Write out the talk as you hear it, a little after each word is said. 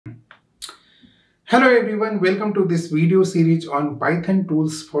Hello everyone, welcome to this video series on Python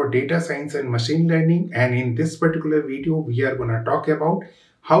tools for data science and machine learning, and in this particular video we are going to talk about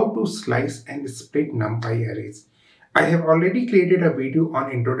how to slice and split NumPy arrays. I have already created a video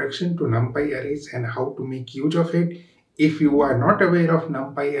on introduction to NumPy arrays and how to make use of it. If you are not aware of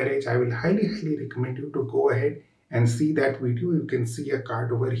NumPy arrays, I will highly recommend you to go ahead and see that video. You can see a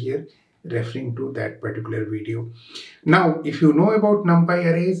card over here referring to that particular video. Now, if you know about NumPy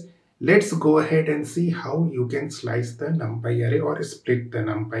arrays, let's go ahead and see how you can slice the NumPy array or split the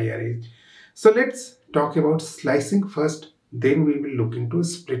NumPy array. So let's talk about slicing first, then we will look into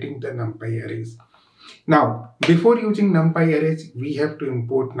splitting the NumPy arrays. Now, before using NumPy arrays, we have to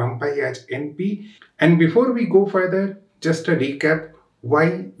import NumPy as NP. And before we go further, just a recap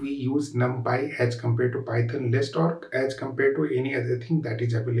why we use NumPy as compared to Python list or as compared to any other thing that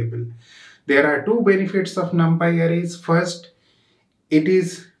is available. There are two benefits of NumPy arrays. First, it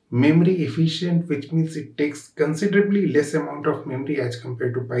is memory efficient, which means it takes considerably less amount of memory as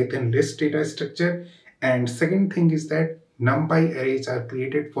compared to Python list data structure. And second thing is that NumPy arrays are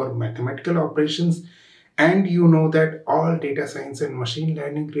created for mathematical operations, and you know that all data science and machine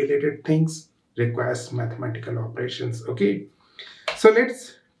learning related things requires mathematical operations. Okay, so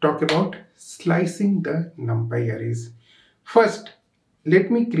let's talk about slicing the NumPy arrays. First, let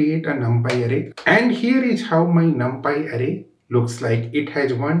me create a NumPy array, and here is how my NumPy array looks like. It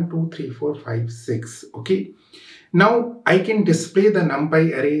has 1, 2, 3, 4, 5, 6. Okay. Now I can display the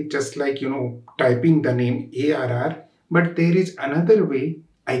NumPy array just like, typing the name ARR, but there is another way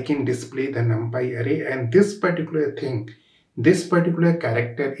I can display the NumPy array, and this particular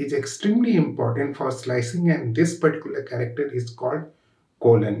character is extremely important for slicing, and this particular character is called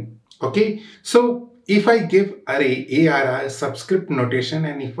colon. Okay. So if I give array ARR subscript notation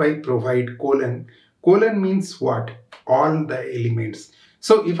and if I provide colon means what? All the elements.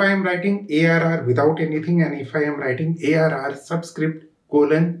 So if I am writing ARR without anything and if I am writing ARR subscript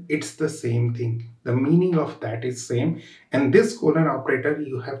colon, it's the same thing. The meaning of that is same, and this colon operator,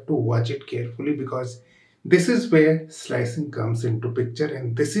 you have to watch it carefully because this is where slicing comes into picture,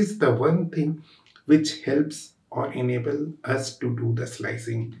 and this is the one thing which helps or enable us to do the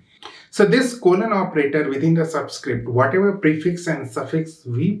slicing. So this colon operator within the subscript, whatever prefix and suffix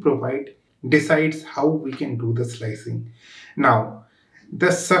we provide, decides how we can do the slicing. Now,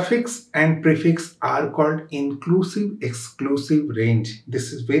 the suffix and prefix are called inclusive exclusive range.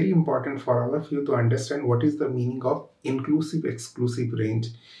 This is very important for all of you to understand what is the meaning of inclusive exclusive range.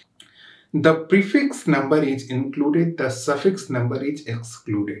 The prefix number is included, the suffix number is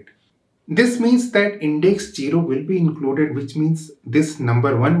excluded. This means that index 0 will be included, which means this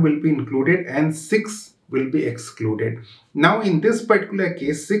number 1 will be included and 6 will be excluded. Now in this particular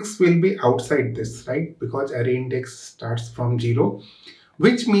case, 6 will be outside this, right? Because array index starts from 0,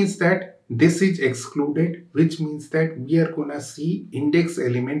 which means that this is excluded, which means that we are gonna see index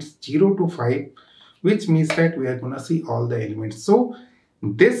elements 0 to 5, which means that we are gonna see all the elements. So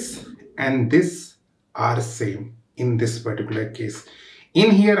this and this are same in this particular case.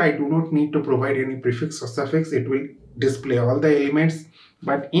 In here, I do not need to provide any prefix or suffix. It will display all the elements.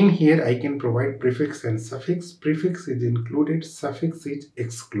 But in here, I can provide prefix and suffix. Prefix is included, suffix is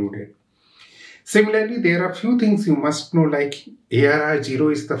excluded. Similarly, there are few things you must know, like ARR 0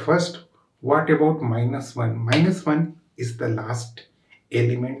 is the first. What about -1? -1 is the last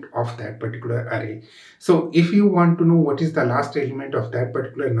element of that particular array. So if you want to know what is the last element of that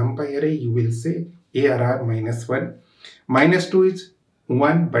particular NumPy array, you will say ARR -1. -2 is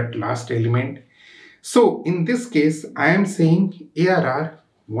 1, but last element. So in this case, I am saying ARR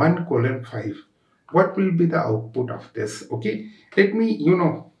 1:5. What will be the output of this? Okay, let me,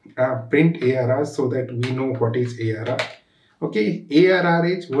 print ARR so that we know what is ARR. Okay, ARR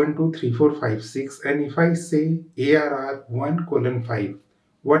is 1, 2, 3, 4, 5, 6. And if I say ARR 1:5,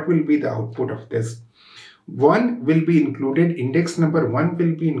 what will be the output of this? 1 will be included, index number 1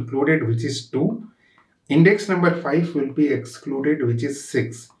 will be included, which is 2. Index number 5 will be excluded, which is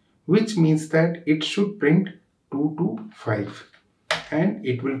 6. Which means that it should print 2 to 5 and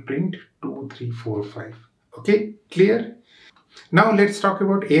it will print 2, 3, 4, 5. Okay, clear? Now let's talk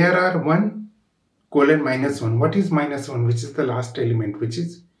about ARR 1:-1. What is -1? Which is the last element, which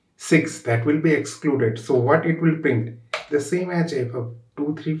is 6. That will be excluded. So what it will print? The same as above,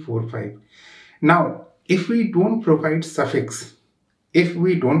 2, 3, 4, 5. Now, if we don't provide suffix,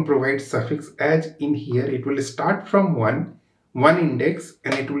 as in here, it will start from 1 index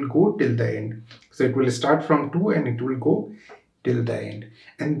and it will go till the end. So it will start from 2 and it will go till the end.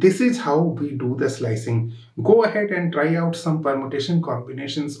 And this is how we do the slicing. Go ahead and try out some permutation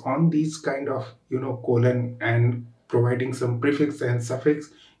combinations on these kind of, colon and providing some prefix and suffix,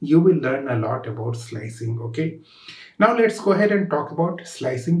 you will learn a lot about slicing. Okay. Now let's go ahead and talk about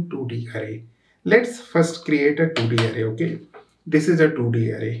slicing 2D array. Let's first create a 2D array. Okay. This is a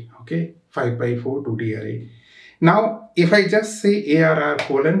 2D array. Okay. 5 by 4 2D array. Now, if I just say ARR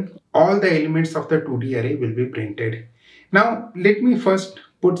colon, all the elements of the 2D array will be printed. Now, let me first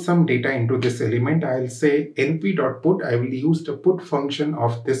put some data into this element. I'll say np.put. I will use the put function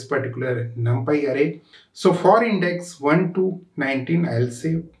of this particular NumPy array. So for index 1 to 19, I'll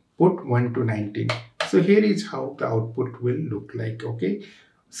say put 1 to 19. So here is how the output will look like. Okay.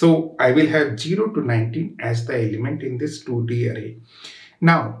 So I will have 0 to 19 as the element in this 2D array.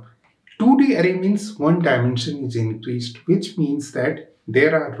 Now, 2D array means one dimension is increased, which means that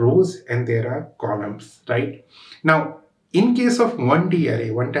there are rows and there are columns, right? Now, in case of 1D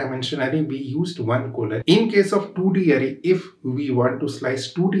array, one dimension array, we used one colon. In case of 2D array, if we want to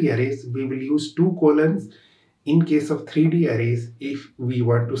slice 2D arrays, we will use two colons. In case of 3D arrays, if we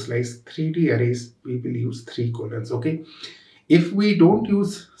want to slice 3D arrays, we will use three colons, okay? If we don't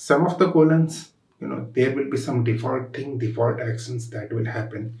use some of the colons, there will be some default actions that will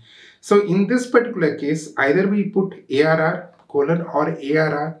happen. So in this particular case, either we put ARR colon or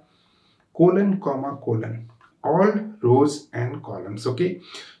ARR colon comma colon, all rows and columns. Okay.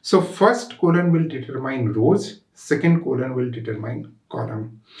 So first colon will determine rows, second colon will determine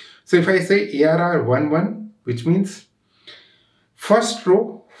column. So if I say ARR 1 1, which means first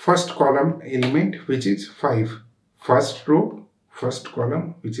row, first column element, which is 5. First row, first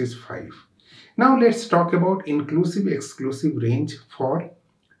column, which is 5. Now let's talk about inclusive exclusive range for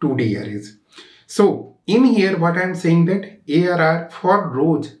 2D arrays. So in here, what I'm saying that ARR for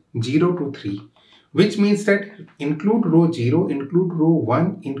rows 0 to 3, which means that include row 0, include row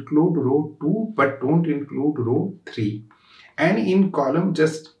 1, include row 2, but don't include row 3. And in column,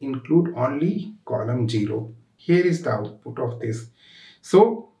 just include only column 0. Here is the output of this.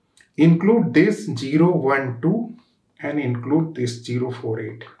 So include this 0, 1, 2 and include this 0, 4,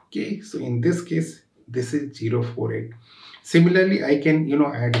 8. Okay, so in this case, this is 0, 4, 8. Similarly, I can,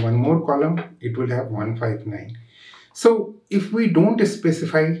 add one more column. It will have 1, 5, 9. So if we don't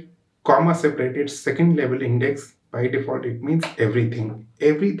specify comma separated second level index, by default, it means everything.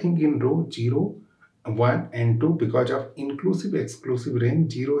 Everything in row 0, 1 and 2, because of inclusive exclusive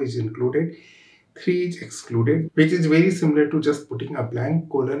range, 0 is included, 3 is excluded, which is very similar to just putting a blank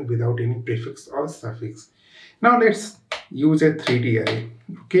colon without any prefix or suffix. Now let's use a 3D array.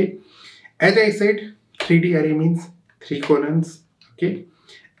 Okay. As I said, 3D array means 3 colons. Okay.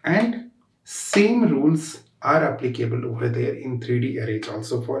 And same rules are applicable over there in 3D arrays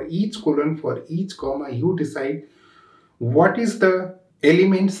also. For each colon, for each comma, you decide what is the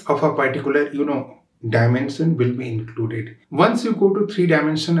elements of a particular, dimension will be included. Once you go to 3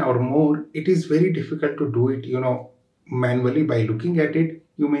 dimension or more, it is very difficult to do it, manually by looking at it.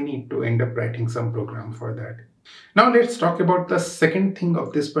 You may need to end up writing some program for that. Now let's talk about the second thing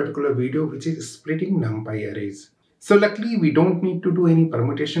of this particular video, which is splitting NumPy arrays. So luckily, we don't need to do any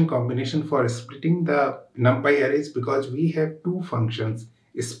permutation combination for splitting the NumPy arrays because we have two functions,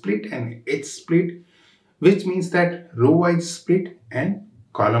 split and hsplit, which means that row-wise split and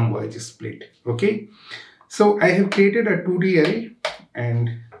column-wise split. Okay. So I have created a 2D array and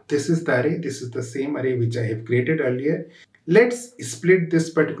this is the array. This is the same array which I have created earlier. Let's split this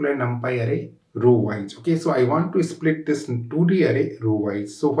particular NumPy array row-wise. Okay, so I want to split this 2D array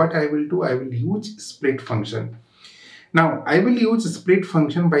row-wise. So what I will do, I will use split function. Now, I will use split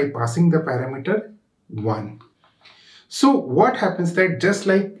function by passing the parameter 1. So what happens that just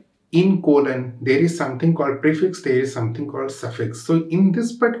like in colon, there is something called prefix, there is something called suffix. So in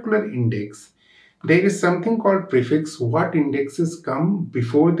this particular index, there is something called prefix, what indexes come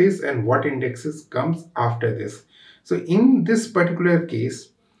before this and what indexes comes after this. So in this particular case,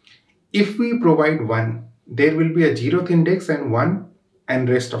 if we provide 1, there will be a 0th index and 1 and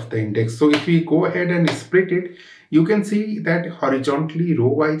rest of the index. So if we go ahead and split it, you can see that horizontally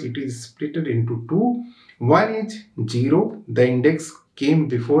row-wise it is split into 2. One is 0, the index came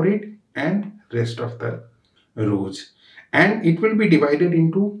before it and rest of the rows. And it will be divided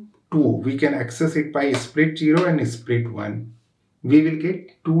into 2. We can access it by split 0 and split 1. We will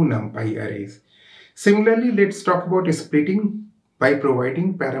get 2 NumPy arrays. Similarly, let's talk about splitting by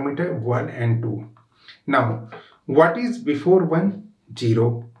providing parameter 1 and 2. Now, what is before 1?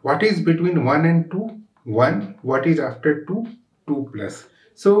 0. What is between 1 and 2? 1. What is after 2? 2 plus.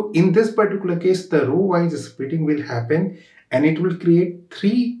 So in this particular case, the row-wise splitting will happen and it will create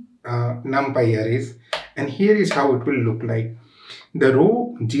 3 NumPy arrays. And here is how it will look like. The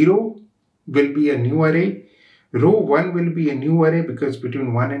row 0 will be a new array. Row 1 will be a new array because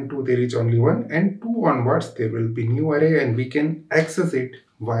between 1 and 2 there is only 1, and 2 onwards there will be new array, and we can access it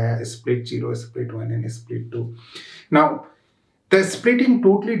via split 0, split 1 and split 2. Now the splitting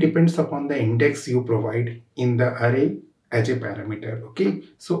totally depends upon the index you provide in the array as a parameter. Okay,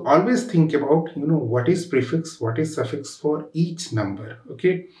 so always think about what is prefix, what is suffix for each number.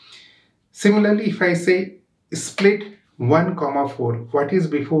 Okay, similarly, if I say split 1 comma 4, what is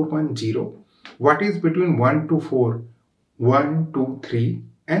before 1? 0. What is between 1 to 4? 1, 2, 3,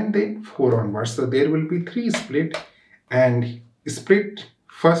 and then 4 onwards. So there will be 3 split, and split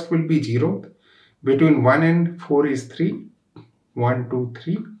first will be 0. Between 1 and 4 is 3. 1, 2,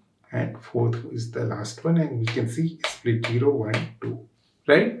 3, and 4th is the last one, and we can see split 0, 1, 2.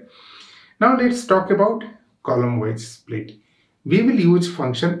 Right? Now let's talk about column wise split. We will use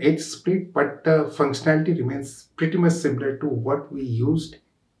function hsplit, but the functionality remains pretty much similar to what we used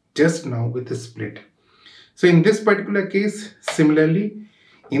just now with the split. So in this particular case, similarly,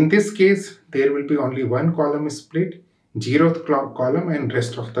 in this case, there will be only one column split, 0th column and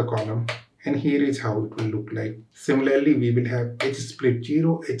rest of the column. And here is how it will look like. Similarly, we will have h split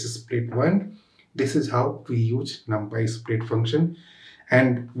 0, h split 1. This is how we use NumPy split function.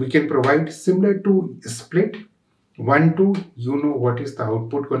 And we can provide similar to split 1, 2. You know what is the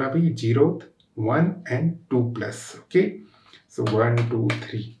output gonna be? 0th, 1 and 2 plus. Okay. So 1, 2,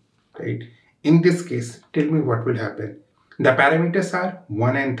 3. Right. In this case, tell me what will happen. The parameters are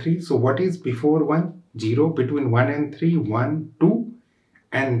 1 and 3. So what is before 1? 0. Between 1 and 3, 1, 2,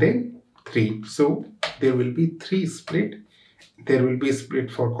 and then 3. So there will be 3 split. There will be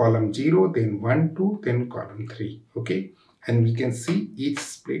split for column 0, then 1, 2, then column 3. Okay. And we can see each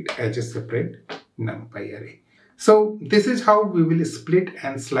split as a separate NumPy array. So this is how we will split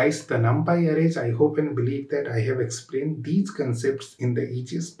and slice the NumPy arrays. I hope and believe that I have explained these concepts in the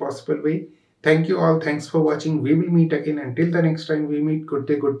easiest possible way. Thank you all. Thanks for watching. We will meet again. Until the next time we meet. Good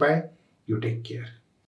day. Goodbye. You take care.